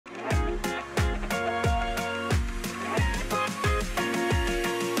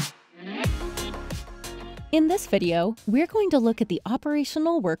In this video, we're going to look at the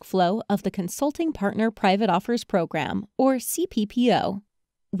operational workflow of the Consulting Partner Private Offers Program, or CPPO.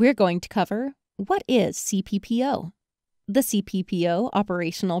 We're going to cover what is CPPO, the CPPO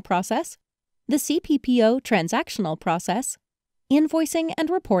operational process, the CPPO transactional process, invoicing and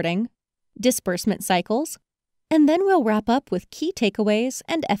reporting, disbursement cycles, and then we'll wrap up with key takeaways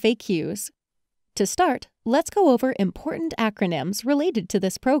and FAQs. To start, let's go over important acronyms related to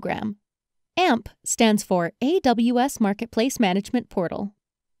this program. AMP stands for AWS Marketplace Management Portal.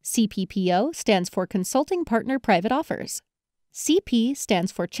 CPPO stands for Consulting Partner Private Offers. CP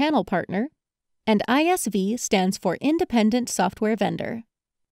stands for Channel Partner. And ISV stands for Independent Software Vendor.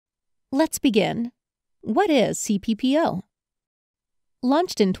 Let's begin. What is CPPO?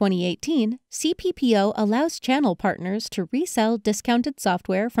 Launched in 2018, CPPO allows channel partners to resell discounted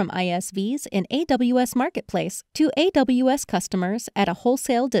software from ISVs in AWS Marketplace to AWS customers at a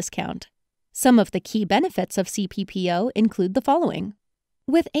wholesale discount. Some of the key benefits of CPPO include the following.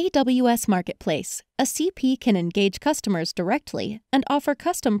 With AWS Marketplace, a CP can engage customers directly and offer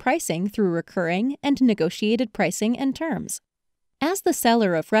custom pricing through recurring and negotiated pricing and terms. As the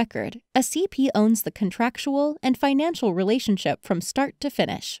seller of record, a CP owns the contractual and financial relationship from start to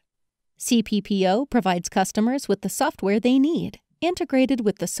finish. CPPO provides customers with the software they need, integrated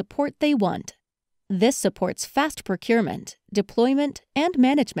with the support they want. This supports fast procurement, deployment, and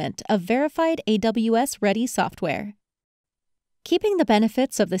management of verified AWS-ready software. Keeping the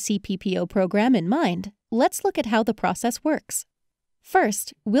benefits of the CPPO program in mind, let's look at how the process works.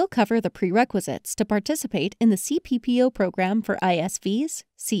 First, we'll cover the prerequisites to participate in the CPPO program for ISVs,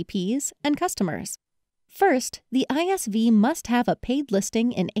 CPs, and customers. First, the ISV must have a paid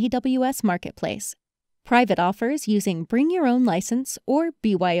listing in AWS Marketplace. Private offers using Bring Your Own License or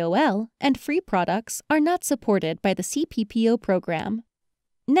BYOL and free products are not supported by the CPPO program.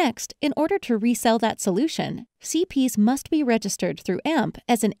 Next, in order to resell that solution, CPs must be registered through AMP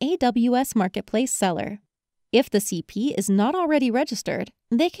as an AWS Marketplace seller. If the CP is not already registered,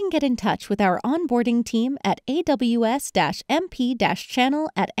 they can get in touch with our onboarding team at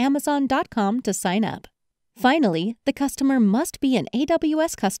aws-mp-channel@amazon.com to sign up. Finally, the customer must be an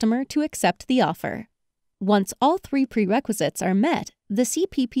AWS customer to accept the offer. Once all three prerequisites are met, the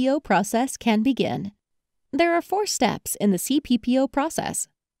CPPO process can begin. There are 4 steps in the CPPO process: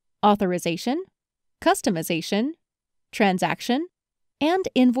 authorization, customization, transaction, and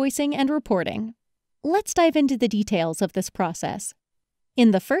invoicing and reporting. Let's dive into the details of this process. In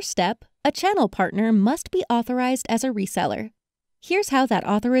the first step, a channel partner must be authorized as a reseller. Here's how that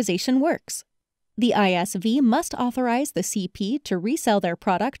authorization works. The ISV must authorize the CP to resell their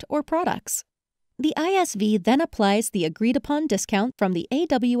product or products. The ISV then applies the agreed-upon discount from the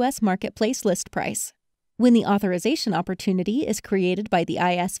AWS Marketplace list price. When the authorization opportunity is created by the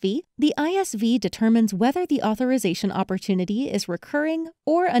ISV determines whether the authorization opportunity is recurring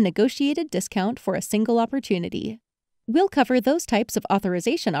or a negotiated discount for a single opportunity. We'll cover those types of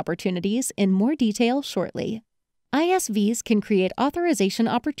authorization opportunities in more detail shortly. ISVs can create authorization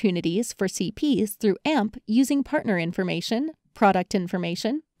opportunities for CPs through AMP using partner information, product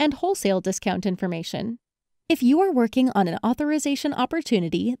information, and wholesale discount information. If you are working on an authorization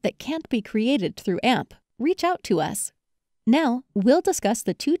opportunity that can't be created through AMP, reach out to us. Now, we'll discuss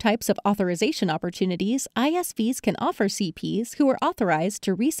the 2 types of authorization opportunities ISVs can offer CPs who are authorized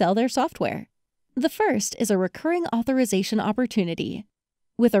to resell their software. The first is a recurring authorization opportunity.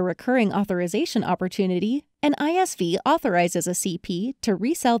 With a recurring authorization opportunity, an ISV authorizes a CP to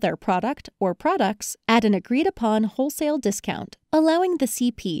resell their product or products at an agreed-upon wholesale discount, allowing the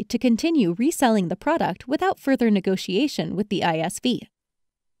CP to continue reselling the product without further negotiation with the ISV.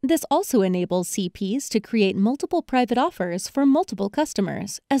 This also enables CPs to create multiple private offers for multiple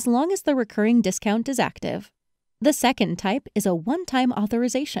customers as long as the recurring discount is active. The second type is a one-time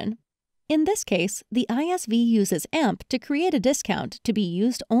authorization. In this case, the ISV uses AMP to create a discount to be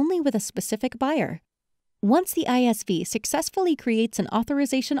used only with a specific buyer. Once the ISV successfully creates an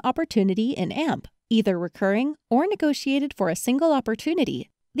authorization opportunity in AMP, either recurring or negotiated for a single opportunity,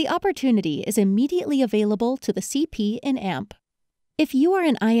 the opportunity is immediately available to the CP in AMP. If you are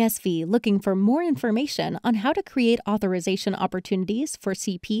an ISV looking for more information on how to create authorization opportunities for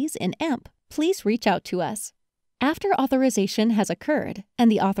CPs in AMP, please reach out to us. After authorization has occurred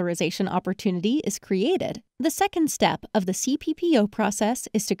and the authorization opportunity is created, the second step of the CPPO process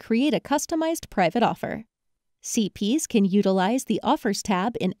is to create a customized private offer. CPs can utilize the Offers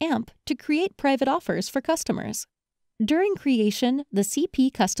tab in AMP to create private offers for customers. During creation, the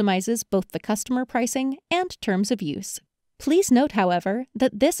CP customizes both the customer pricing and terms of use. Please note, however,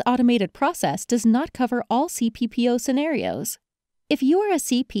 that this automated process does not cover all CPPO scenarios. If you are a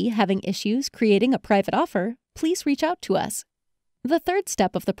CP having issues creating a private offer, please reach out to us. The third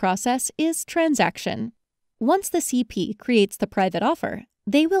step of the process is transaction. Once the CP creates the private offer,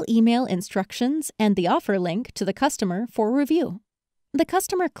 they will email instructions and the offer link to the customer for review. The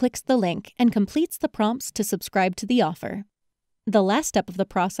customer clicks the link and completes the prompts to subscribe to the offer. The last step of the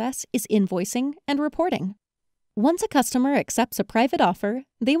process is invoicing and reporting. Once a customer accepts a private offer,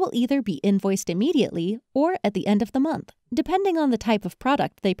 they will either be invoiced immediately or at the end of the month, depending on the type of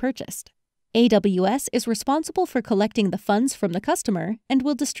product they purchased. AWS is responsible for collecting the funds from the customer and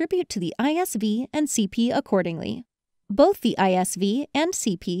will distribute to the ISV and CP accordingly. Both the ISV and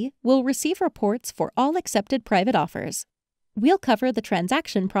CP will receive reports for all accepted private offers. We'll cover the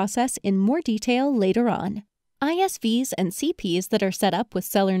transaction process in more detail later on. ISVs and CPs that are set up with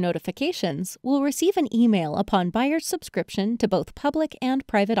seller notifications will receive an email upon buyer's subscription to both public and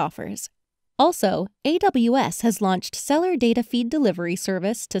private offers. Also, AWS has launched Seller Data Feed Delivery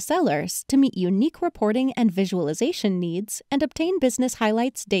Service to sellers to meet unique reporting and visualization needs and obtain business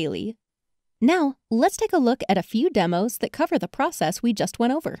highlights daily. Now, let's take a look at a few demos that cover the process we just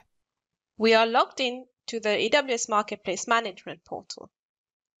went over. We are logged in to the AWS Marketplace Management Portal.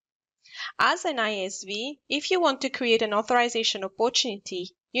 As an ISV, if you want to create an authorization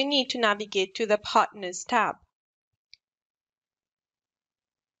opportunity, you need to navigate to the Partners tab.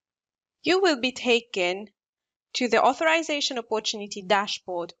 You will be taken to the Authorization Opportunity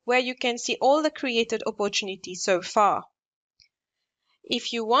dashboard, where you can see all the created opportunities so far.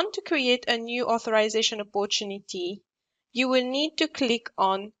 If you want to create a new authorization opportunity, you will need to click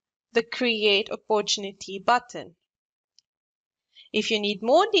on the Create Opportunity button. If you need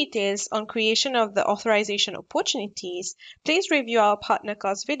more details on creation of the authorization opportunities, please review our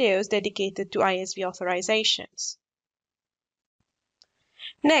PartnerCast videos dedicated to ISV authorizations.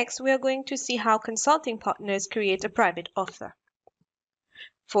 Next, we are going to see how consulting partners create a private offer.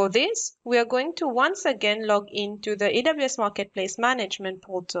 For this, we are going to once again log into the AWS Marketplace Management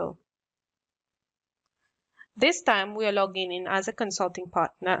Portal. This time, we are logging in as a consulting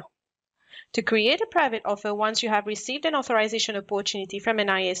partner. To create a private offer once you have received an authorization opportunity from an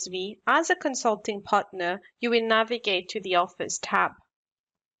ISV, as a consulting partner, you will navigate to the Offers tab.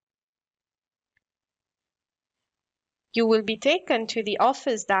 You will be taken to the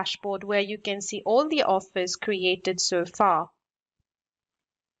Offers dashboard, where you can see all the offers created so far.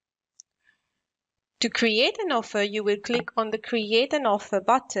 To create an offer, you will click on the Create an Offer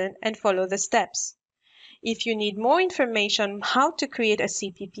button and follow the steps. If you need more information on how to create a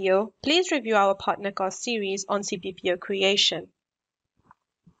CPPO, please review our PartnerCast series on CPPO creation.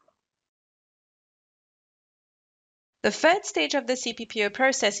 The third stage of the CPPO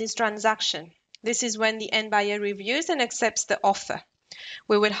process is transaction. This is when the end buyer reviews and accepts the offer.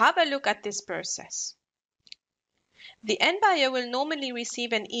 We will have a look at this process. The end buyer will normally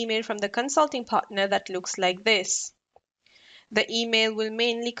receive an email from the consulting partner that looks like this. The email will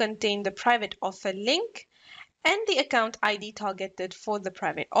mainly contain the private offer link and the account ID targeted for the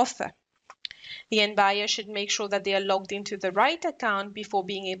private offer. The end buyer should make sure that they are logged into the right account before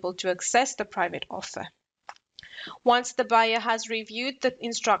being able to access the private offer. Once the buyer has reviewed the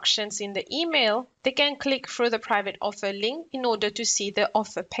instructions in the email, they can click through the private offer link in order to see the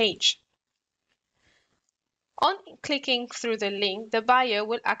offer page. On clicking through the link, the buyer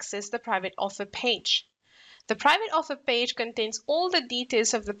will access the private offer page. The private offer page contains all the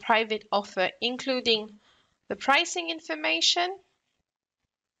details of the private offer, including the pricing information,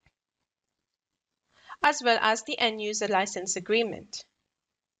 as well as the end user license agreement.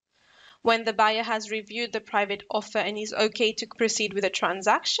 When the buyer has reviewed the private offer and is okay to proceed with the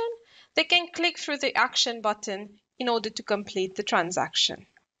transaction, they can click through the Action button in order to complete the transaction.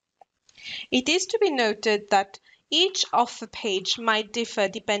 It is to be noted that each offer page might differ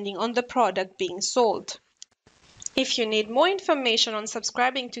depending on the product being sold. If you need more information on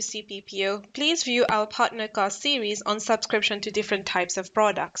subscribing to CPPO, please view our PartnerCast series on subscription to different types of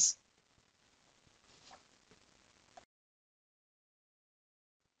products.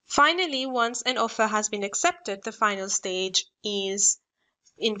 Finally, once an offer has been accepted, the final stage is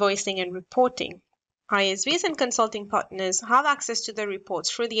invoicing and reporting. ISVs and consulting partners have access to the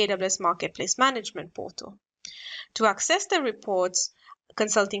reports through the AWS Marketplace Management Portal. To access the reports,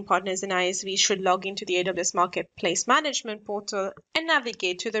 consulting partners and ISVs should log into the AWS Marketplace Management Portal and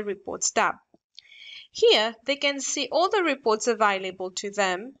navigate to the Reports tab. Here, they can see all the reports available to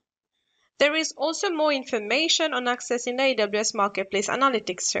them. There is also more information on accessing the AWS Marketplace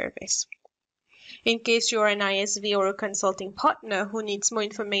Analytics service. In case you are an ISV or a consulting partner who needs more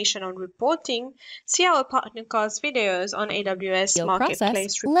information on reporting, see our PartnerCast videos on AWS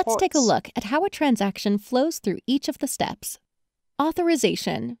Marketplace Reports. Let's take a look at how a transaction flows through each of the steps.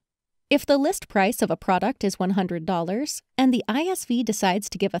 Authorization. If the list price of a product is $100 and the ISV decides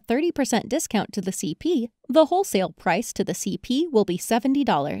to give a 30% discount to the CP, the wholesale price to the CP will be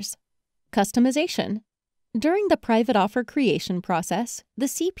 $70. Customization. During the private offer creation process, the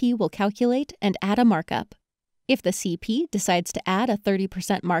CP will calculate and add a markup. If the CP decides to add a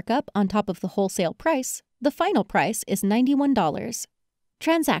 30% markup on top of the wholesale price, the final price is $91.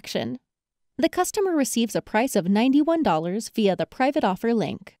 Transaction. The customer receives a price of $91 via the private offer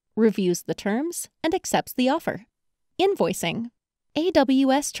link, reviews the terms, and accepts the offer. Invoicing.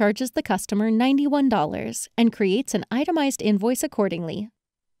 AWS charges the customer $91 and creates an itemized invoice accordingly.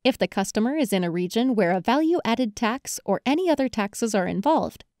 If the customer is in a region where a value-added tax or any other taxes are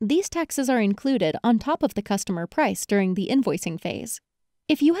involved, these taxes are included on top of the customer price during the invoicing phase.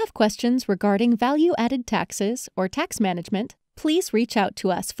 If you have questions regarding value-added taxes or tax management, please reach out to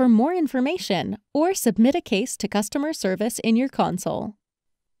us for more information or submit a case to customer service in your console.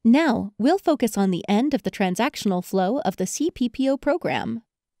 Now, we'll focus on the end of the transactional flow of the CPPO program,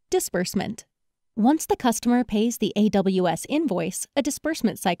 disbursement. Once the customer pays the AWS invoice, a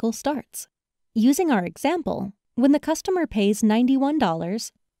disbursement cycle starts. Using our example, when the customer pays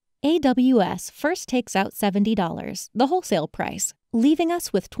 $91, AWS first takes out $70, the wholesale price, leaving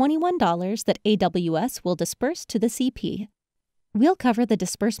us with $21 that AWS will disperse to the CP. We'll cover the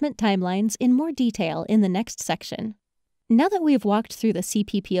disbursement timelines in more detail in the next section. Now that we've walked through the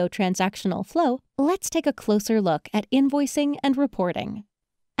CPPO transactional flow, let's take a closer look at invoicing and reporting.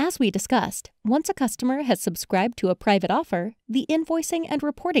 As we discussed, once a customer has subscribed to a private offer, the invoicing and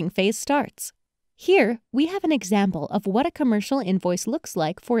reporting phase starts. Here, we have an example of what a commercial invoice looks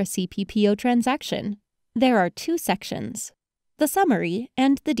like for a CPPO transaction. There are two sections, the summary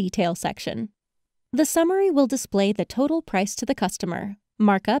and the detail section. The summary will display the total price to the customer,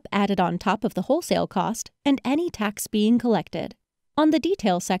 markup added on top of the wholesale cost, and any tax being collected. On the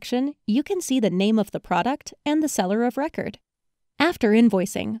detail section, you can see the name of the product and the seller of record. After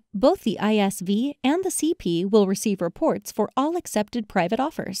invoicing, both the ISV and the CP will receive reports for all accepted private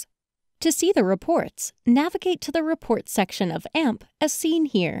offers. To see the reports, navigate to the Reports section of AMP as seen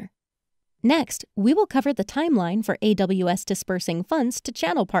here. Next, we will cover the timeline for AWS dispersing funds to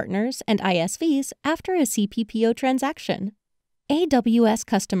channel partners and ISVs after a CPPO transaction. AWS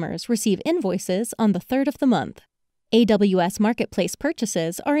customers receive invoices on the 3rd of the month. AWS Marketplace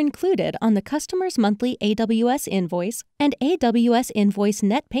purchases are included on the customer's monthly AWS invoice, and AWS invoice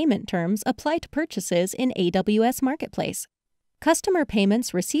net payment terms apply to purchases in AWS Marketplace. Customer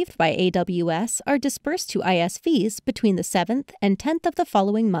payments received by AWS are dispersed to ISVs between the 7th and 10th of the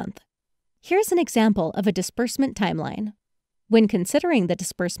following month. Here's an example of a disbursement timeline. When considering the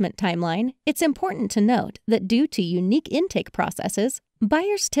disbursement timeline, it's important to note that due to unique intake processes,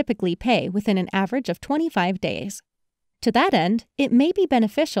 buyers typically pay within an average of 25 days. To that end, it may be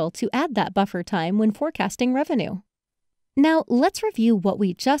beneficial to add that buffer time when forecasting revenue. Now, let's review what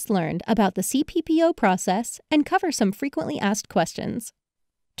we just learned about the CPPO process and cover some frequently asked questions.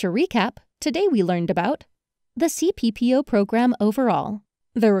 To recap, today we learned about the CPPO program overall,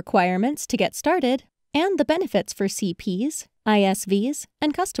 the requirements to get started, and the benefits for CPs, ISVs,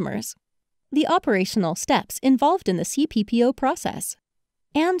 and customers, the operational steps involved in the CPPO process,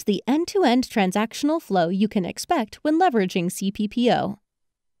 and the end-to-end transactional flow you can expect when leveraging CPPO.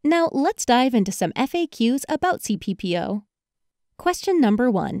 Now, let's dive into some FAQs about CPPO. Question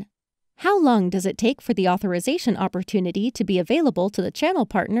number 1. How long does it take for the authorization opportunity to be available to the channel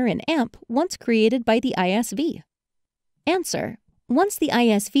partner in AMP once created by the ISV? Answer. Once the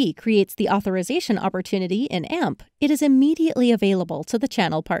ISV creates the authorization opportunity in AMP, it is immediately available to the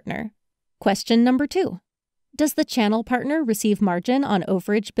channel partner. Question number 2. Does the channel partner receive margin on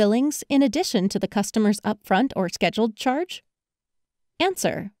overage billings in addition to the customer's upfront or scheduled charge?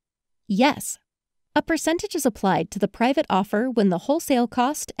 Answer. Yes. A percentage is applied to the private offer when the wholesale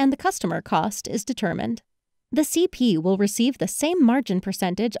cost and the customer cost is determined. The CP will receive the same margin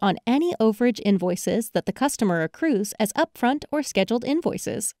percentage on any overage invoices that the customer accrues as upfront or scheduled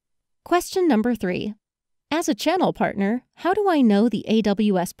invoices. Question number 3. As a channel partner, how do I know the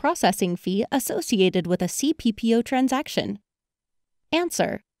AWS processing fee associated with a CPPO transaction?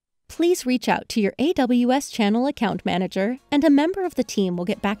 Answer. Please reach out to your AWS channel account manager, and a member of the team will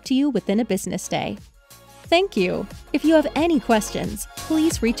get back to you within a business day. Thank you. If you have any questions,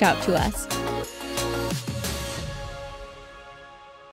 please reach out to us.